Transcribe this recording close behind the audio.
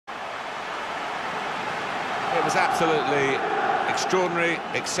It was absolutely extraordinary,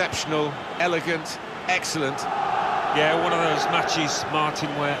 exceptional, elegant, excellent. Yeah, one of those matches, Martin,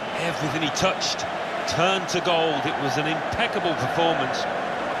 where everything he touched turned to gold. It was an impeccable performance.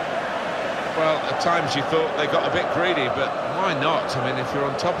 Well, at times you thought they got a bit greedy, but why not? I mean, if you're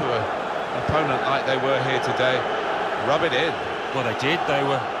on top of an opponent like they were here today, rub it in. Well, they did. They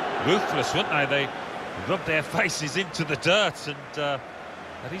were ruthless, weren't they? They rubbed their faces into the dirt, and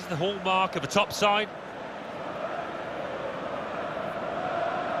that is the hallmark of a top side.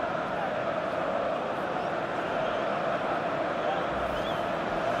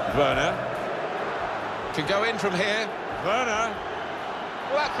 Werner can go in from here. Werner.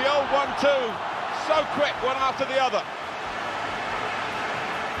 Well, that's the old 1-2. So quick, one after the other.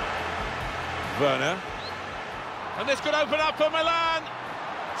 Werner. And this could open up for Milan.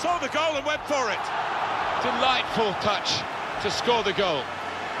 Saw the goal and went for it. Delightful touch to score the goal.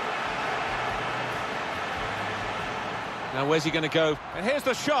 Now, where's he going to go? And here's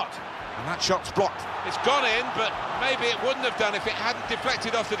the shot. And that shot's blocked. It's gone in, but maybe it wouldn't have done if it hadn't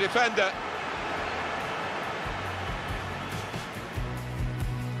deflected off the defender.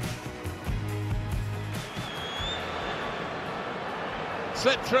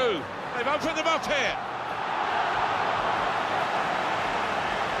 Slipped through. They've opened them up here.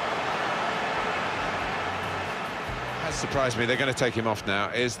 Has surprised me, they're going to take him off now,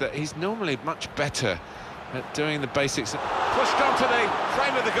 is that he's normally much better at doing the basics. Pushed onto the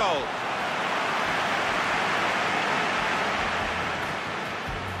frame of the goal.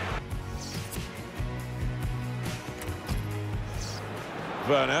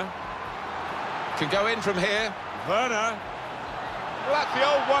 Werner can go in from here. Werner. Well, that's the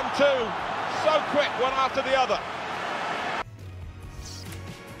old 1-2. So quick, one after the other.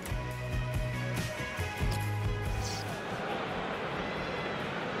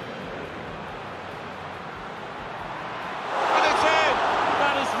 And it's in!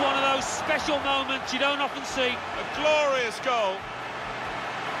 That is one of those special moments you don't often see. A glorious goal.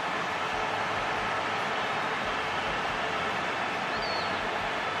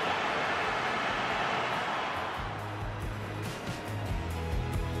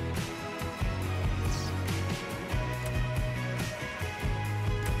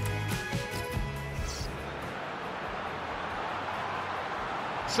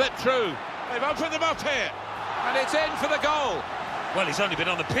 Slipped through. They've opened them up here. And it's in for the goal. Well, he's only been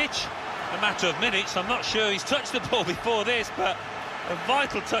on the pitch a matter of minutes. I'm not sure he's touched the ball before this, but a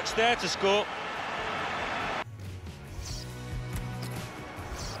vital touch there to score.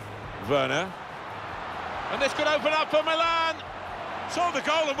 Werner. And this could open up for Milan. Saw the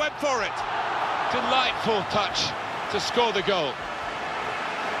goal and went for it. Delightful touch to score the goal.